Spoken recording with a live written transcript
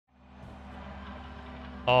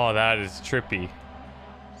Oh, that is trippy.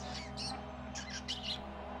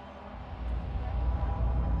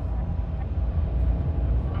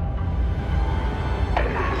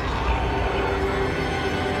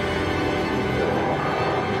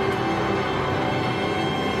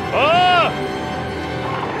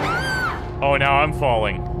 Oh, now I'm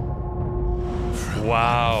falling. From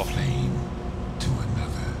wow. one flame to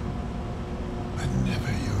another, but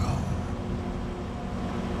never your own.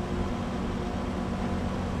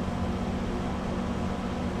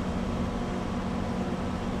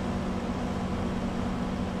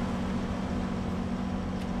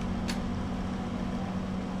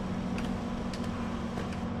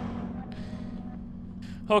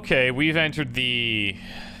 Okay, we've entered the...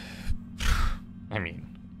 I mean,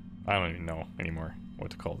 I don't even know anymore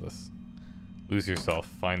what to call this. Lose yourself,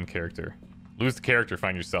 find the character. Lose the character,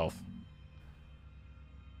 find yourself.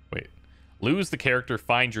 Wait. Lose the character,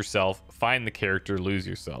 find yourself. Find the character, lose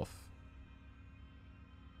yourself.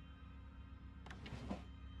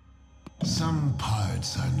 Some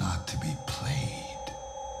parts are not to be played.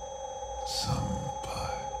 Some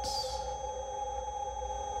parts.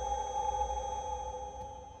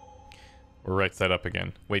 We're right side up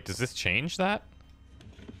again. Wait, does this change that?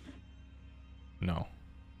 No.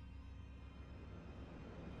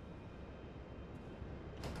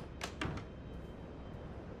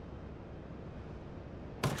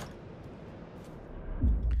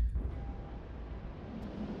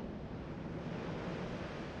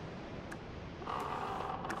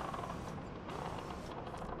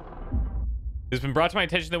 It has been brought to my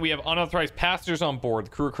attention that we have unauthorized passengers on board. The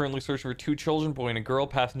crew are currently searching for 2 children, boy and a girl.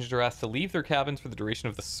 Passengers are asked to leave their cabins for the duration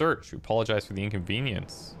of the search. We apologize for the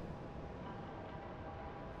inconvenience.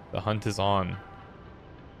 The hunt is on.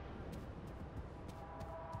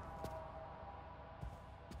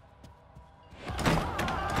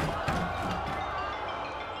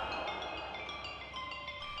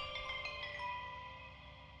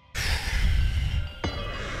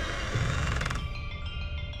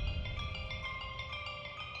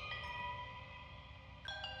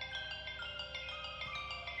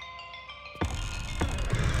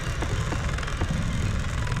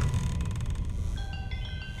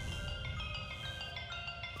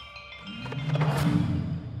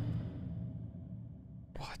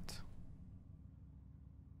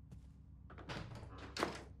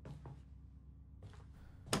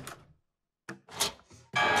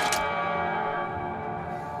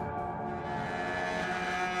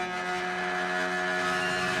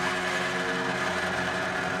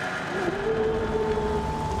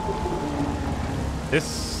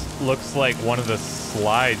 This looks like one of the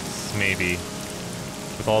slides, maybe,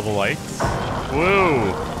 with all the lights.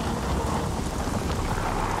 Woo!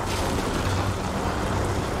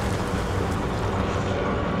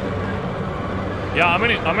 Yeah, I'm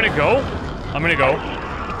gonna go. I'm gonna go.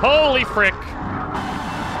 Holy frick!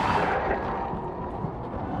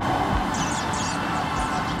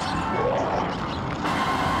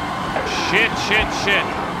 Shit.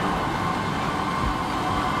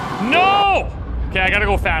 No! Okay, I gotta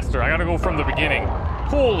go faster. I gotta go from the beginning.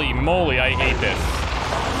 Holy moly, I hate this.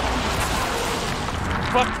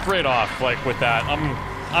 Fuck Fred off, like, with that.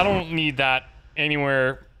 I don't need that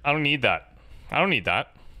anywhere. I don't need that. I don't need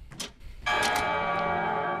that.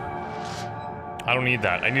 I don't need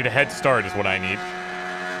that. I need a head start is what I need.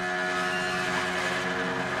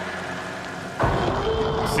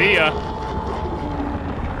 See ya.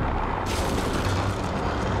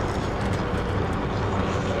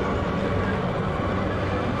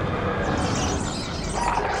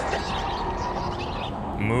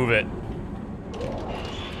 Move it.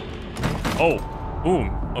 Oh. Ooh.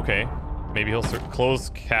 Okay. Maybe he'll close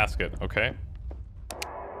casket. Okay.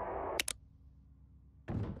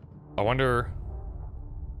 I wonder...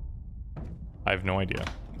 I have no idea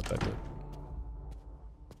what that did.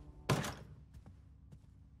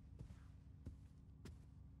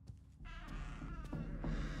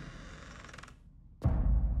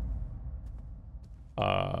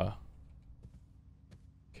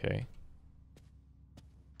 Okay.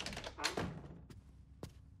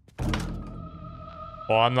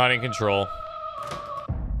 Oh, I'm not in control.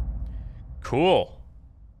 Cool.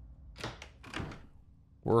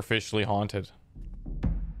 We're officially haunted.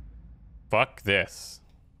 Fuck this.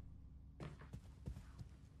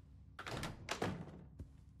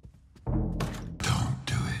 Don't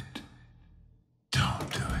do it. Don't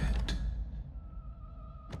do it.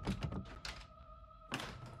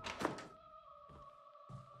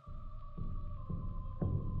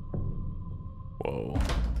 Whoa.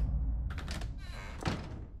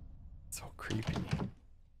 So creepy.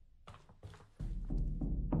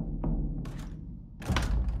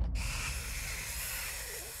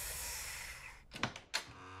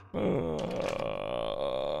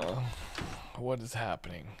 What is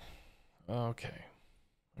happening? Okay.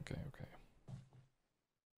 Okay.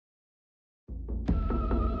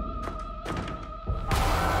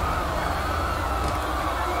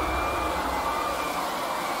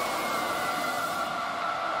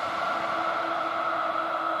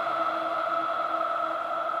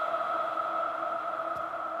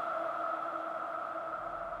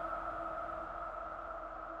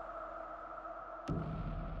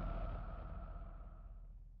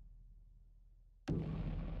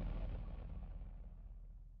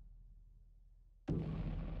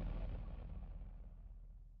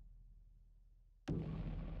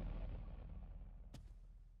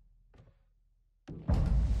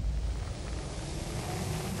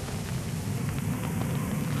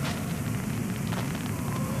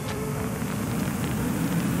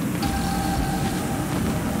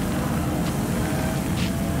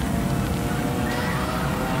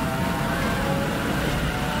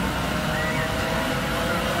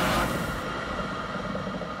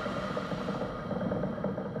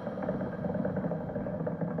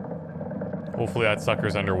 Hopefully that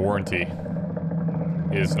sucker's under warranty.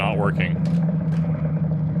 It is not working.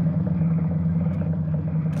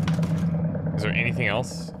 Is there anything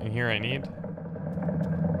else in here I need?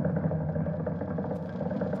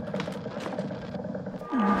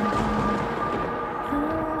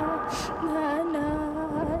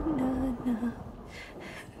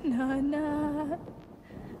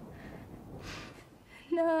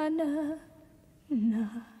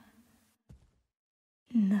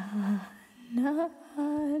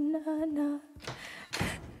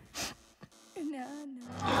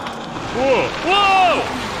 Whoa! Whoa!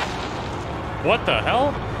 What the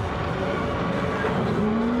hell?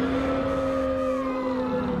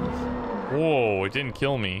 Whoa, it didn't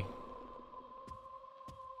kill me.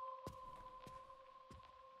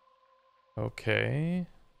 Okay.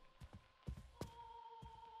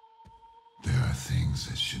 There are things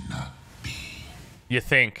that should not be. You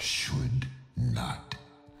think? Should not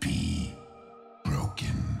be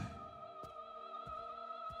broken.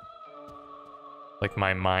 Like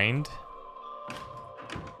my mind?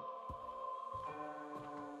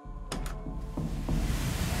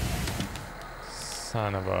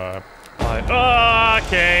 Son of a...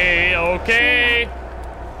 Okay, okay.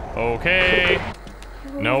 Okay.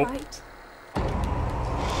 You're Nope. all right.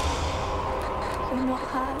 You're not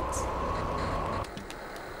hurt.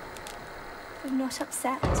 You're not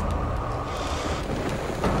upset.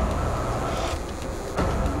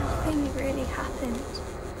 Nothing really happened.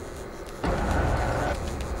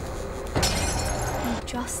 You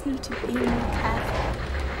just need to be more careful.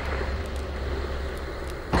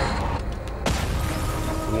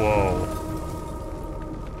 Whoa.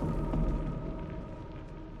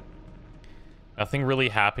 Nothing really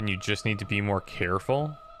happened, you just need to be more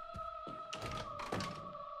careful.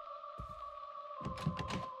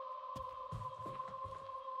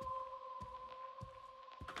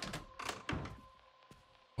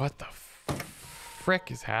 What the frick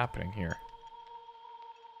is happening here?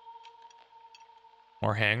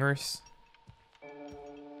 More hangers?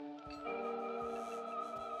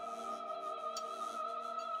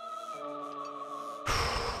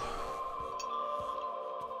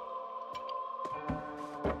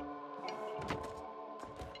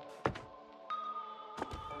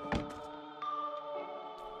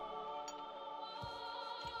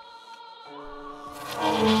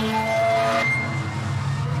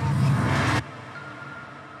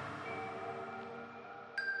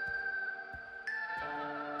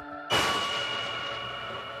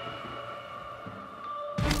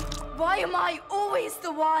 Why am I always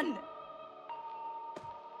the one?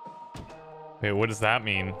 Wait, what does that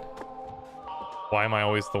mean? Why am I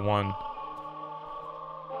always the one?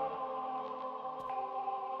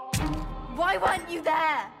 Why weren't you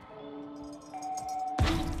there?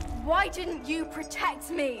 Why didn't you protect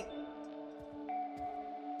me?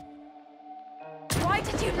 Why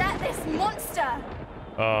did you let this monster?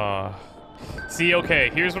 See, okay,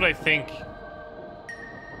 here's what I think.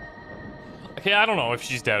 Okay, I don't know if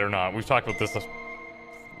she's dead or not. We've talked about this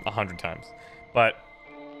 100 times. But...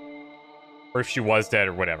 or if she was dead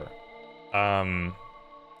or whatever. But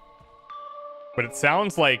it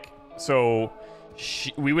sounds like... so...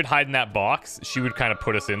 we would hide in that box. She would kind of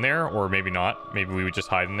put us in there. Or maybe not. Maybe we would just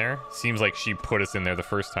hide in there. Seems like she put us in there the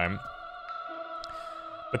first time.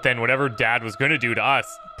 But then whatever Dad was going to do to us,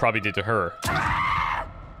 probably did to her.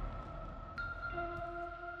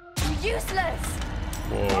 You're useless.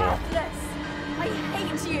 Whoa. Worthless. I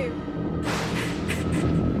hate you.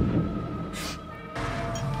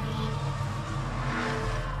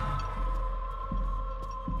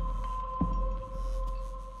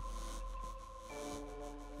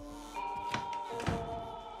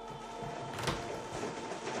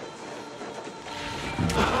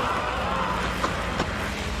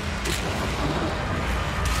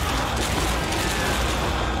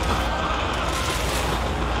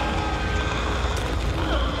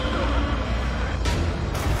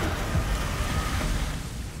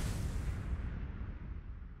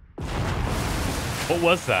 What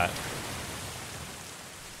was that?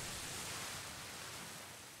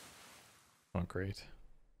 Oh, great.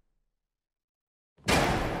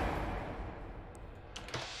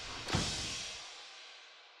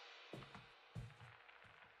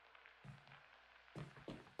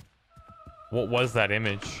 What was that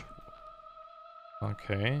image?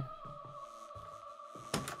 Okay.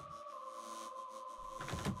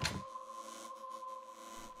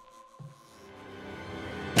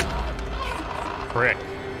 Frick.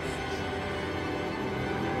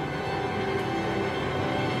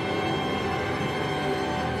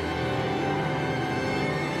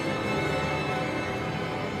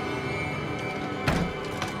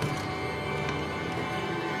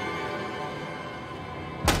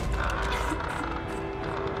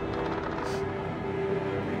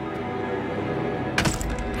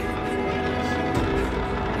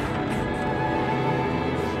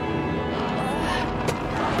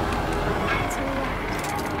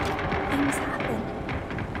 Things happen.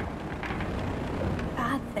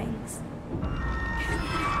 Bad things.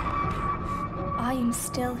 I am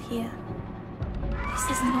still here. This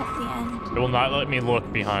is not the end. It will not let me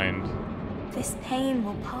look behind. This pain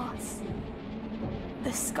will pass.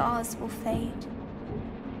 The scars will fade.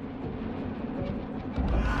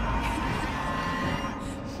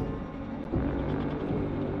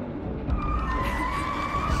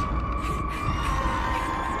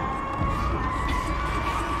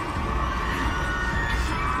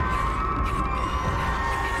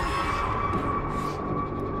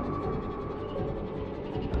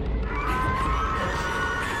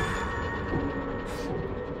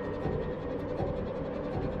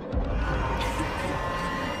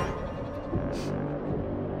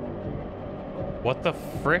 What the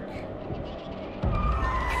frick?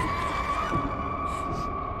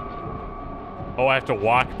 Oh, I have to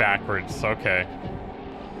walk backwards. Okay.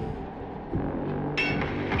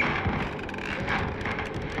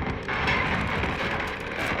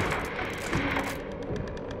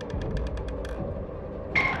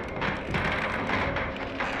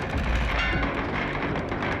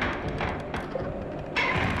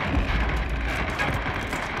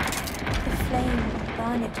 The flame will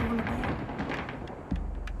burn it all away.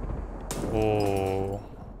 Oh.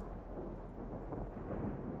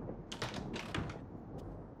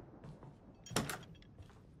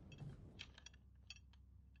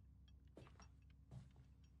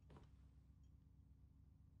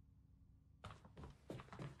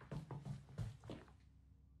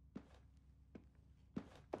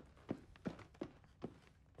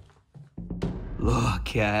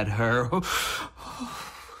 Look at her.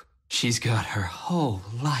 She's got her whole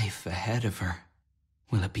life ahead of her.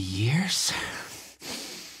 Will it be years?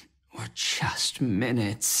 Or just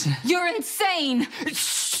minutes? You're insane!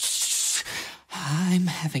 I'm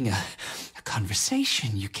having a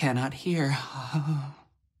conversation you cannot hear.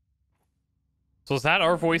 So is that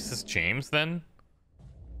our voice as James then?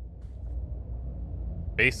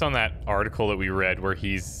 Based on that article that we read where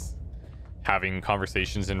he's having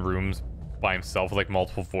conversations in rooms by himself with like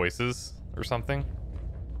multiple voices or something?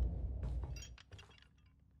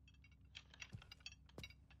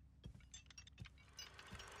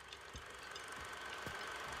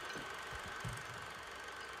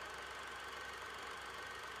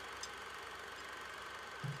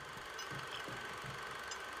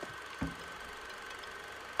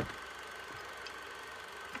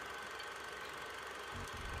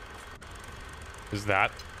 Is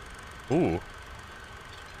that? Ooh.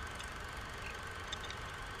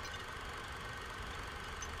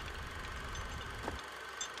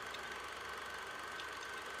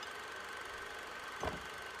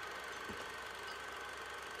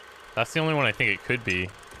 That's the only one I think it could be.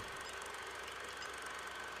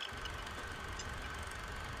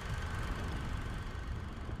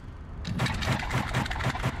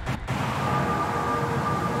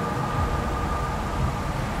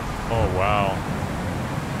 Oh, wow.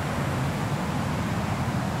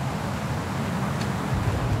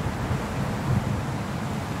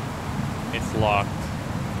 It's locked.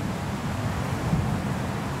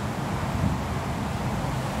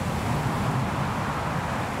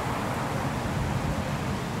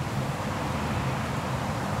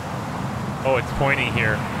 Oh, it's pointing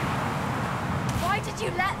here. Why did you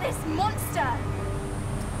let this monster?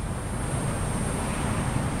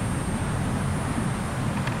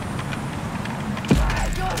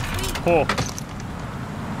 You're weak. Oh.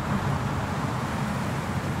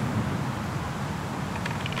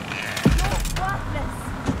 You're worthless.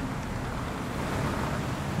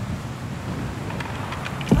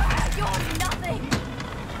 You're nothing.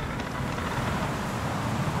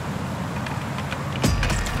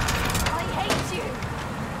 I hate you.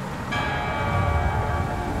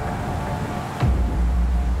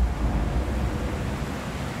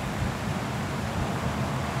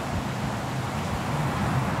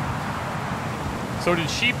 So did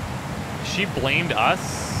she blamed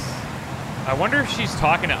us? I wonder if she's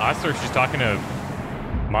talking to us or if she's talking to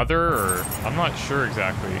Mother, or I'm not sure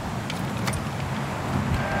exactly.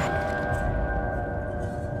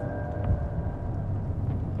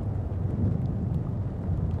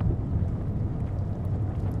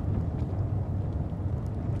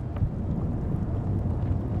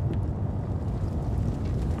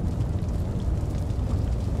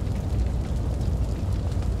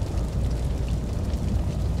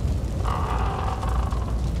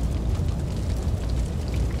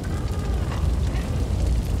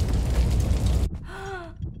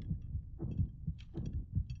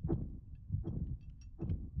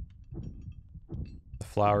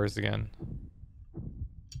 Flowers again.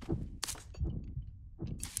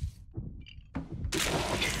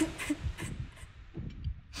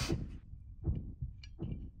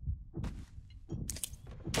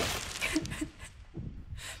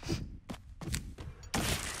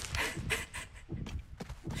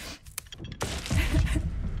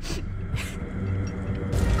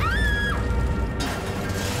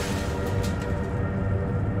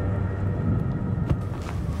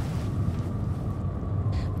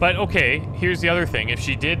 But okay, here's the other thing. If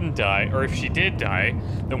she didn't die, or if she did die,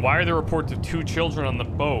 then why are there reports of 2 children on the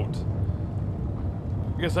boat?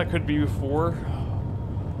 I guess that could be before.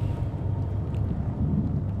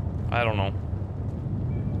 I don't know.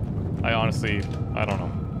 I honestly, I don't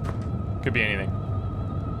know. Could be anything.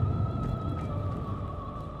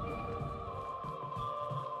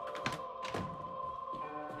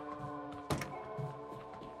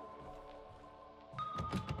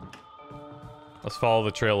 Let's follow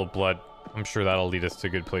the trail of blood. I'm sure that'll lead us to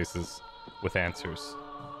good places with answers.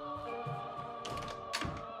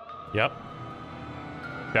 Yep.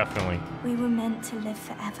 Definitely. We were meant to live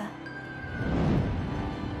forever.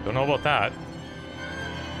 Don't know about that.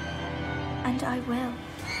 And I will.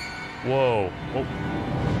 Whoa. Oh.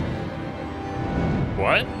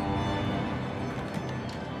 What?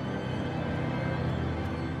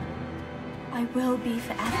 I will be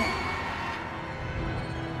forever.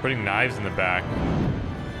 Putting knives in the back.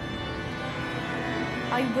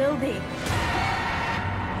 I will be.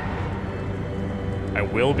 I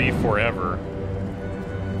will be forever.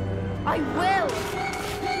 I will.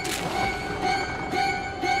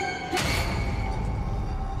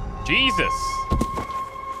 Jesus.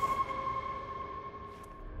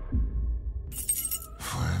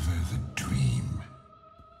 Forever the dream.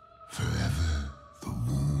 Forever the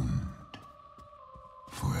wound.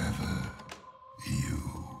 Forever you.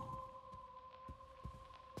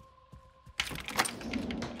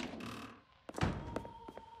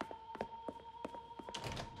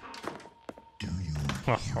 Do you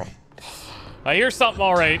hear it? I hear something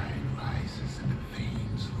all right. Rises in the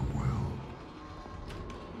veins of the world.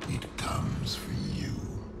 It comes for you.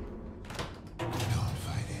 Don't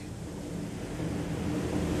fight it.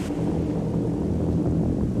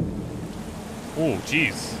 Oh,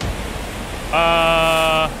 jeez.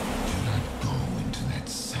 Do not go into that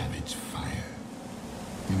savage fire.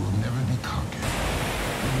 You will never be conquered.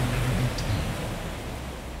 You will never be tamed.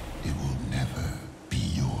 It will never be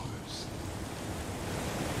yours.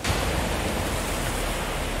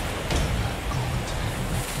 Do not go into that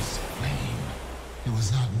reckless flame. It was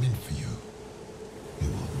not meant for you. It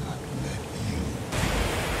will not let you.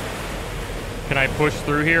 Can I push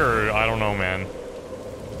through here, or I don't know, man.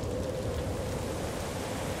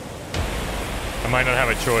 I might not have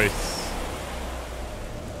a choice.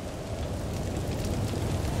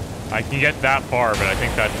 I can get that far, but I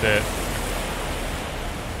think that's it.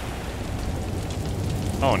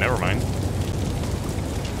 Oh, never mind.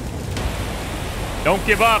 Don't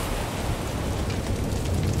give up!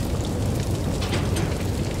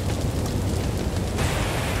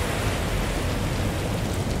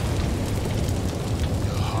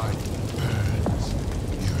 Your heart burns.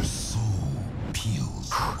 Your soul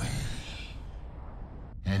peels away.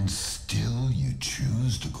 And still you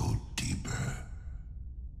choose to go deeper.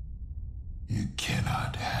 You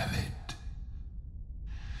cannot have it.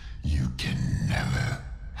 You can never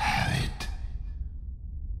have it.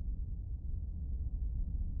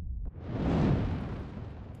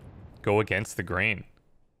 Go against the grain.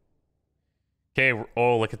 Okay,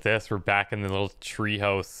 oh, look at this. We're back in the little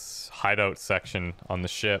treehouse hideout section on the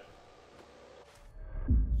ship.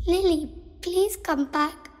 Lily, please come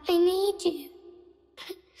back. I need you.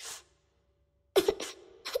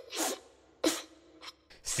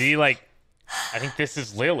 See, like, I think this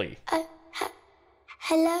is Lily.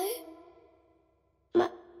 Hello?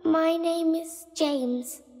 My name is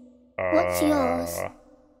James. What's yours?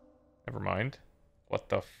 Never mind. What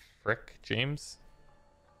the frick, James?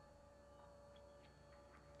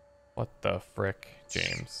 What the frick,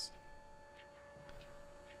 James?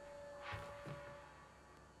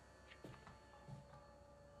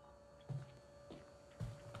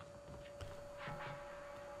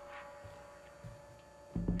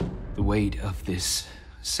 The weight of this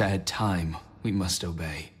sad time we must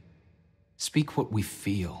obey. Speak what we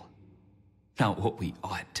feel, not what we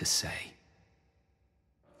ought to say.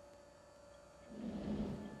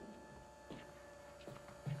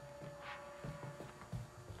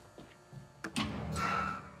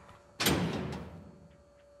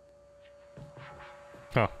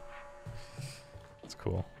 Huh. That's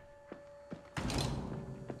cool.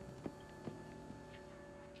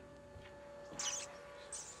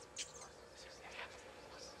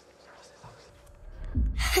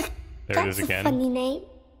 There it is again. That's a funny name.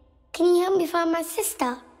 Can you help me find my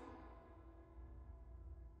sister?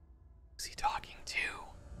 Who's he talking to?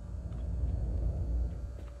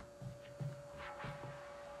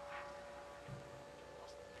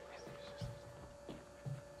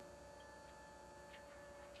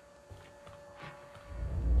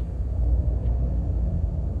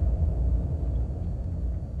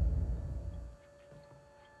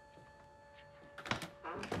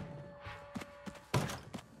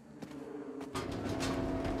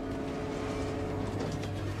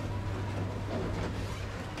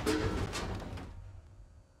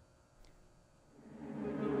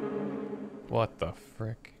 What the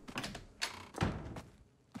frick?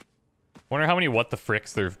 Wonder how many what the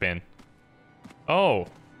fricks there've been. Oh.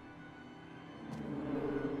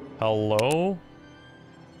 Hello?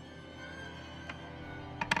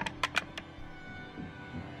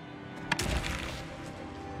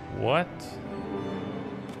 What?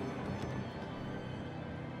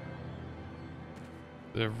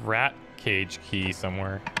 The rat cage key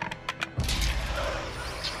somewhere.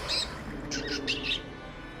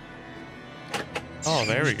 Oh,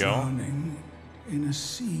 there we go. Drowning in a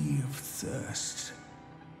sea of thirst.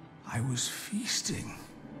 I was feasting,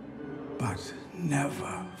 but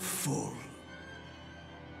never full.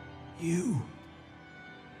 You,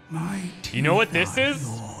 my teeth, You know what this are is?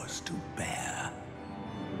 yours to bear.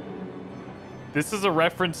 This is a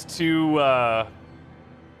reference to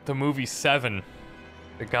the movie Seven.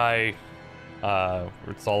 The guy,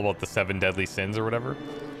 it's all about the 7 deadly sins or whatever.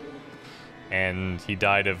 And he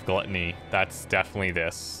died of gluttony. That's definitely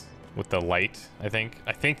this with the light, I think.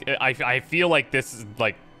 I feel like this is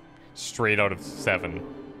like straight out of 7.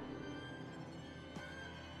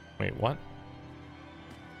 Wait, what?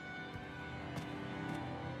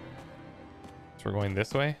 So we're going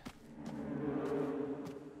this way?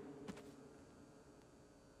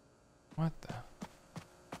 What the?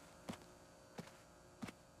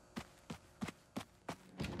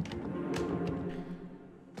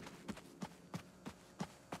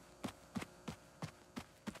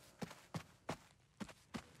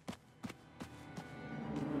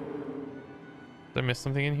 Did I miss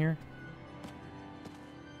something in here?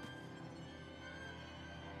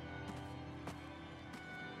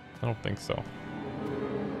 I don't think so.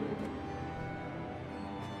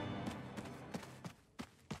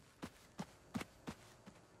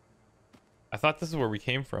 I thought this is where we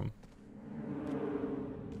came from.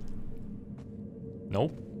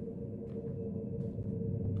 Nope.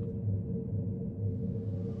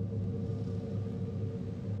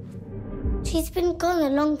 She's been gone a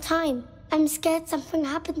long time. I'm scared something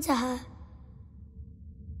happened to her.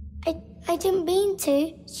 I didn't mean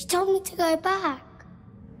to. She told me to go back.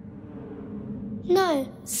 No,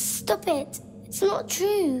 stop it. It's not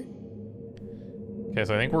true. Okay,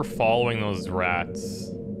 so I think we're following those rats.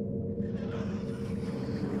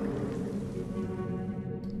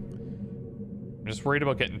 I'm just worried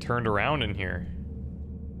about getting turned around in here.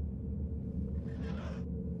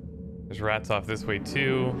 There's rats off this way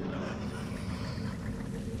too.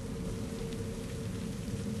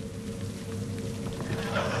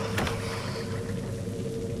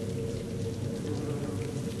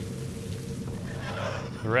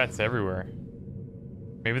 The rats everywhere.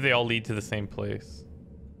 Maybe they all lead to the same place.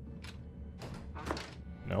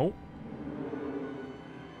 Nope.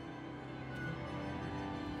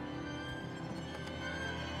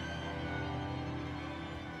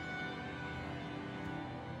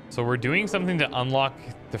 So we're doing something to unlock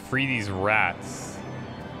to free these rats.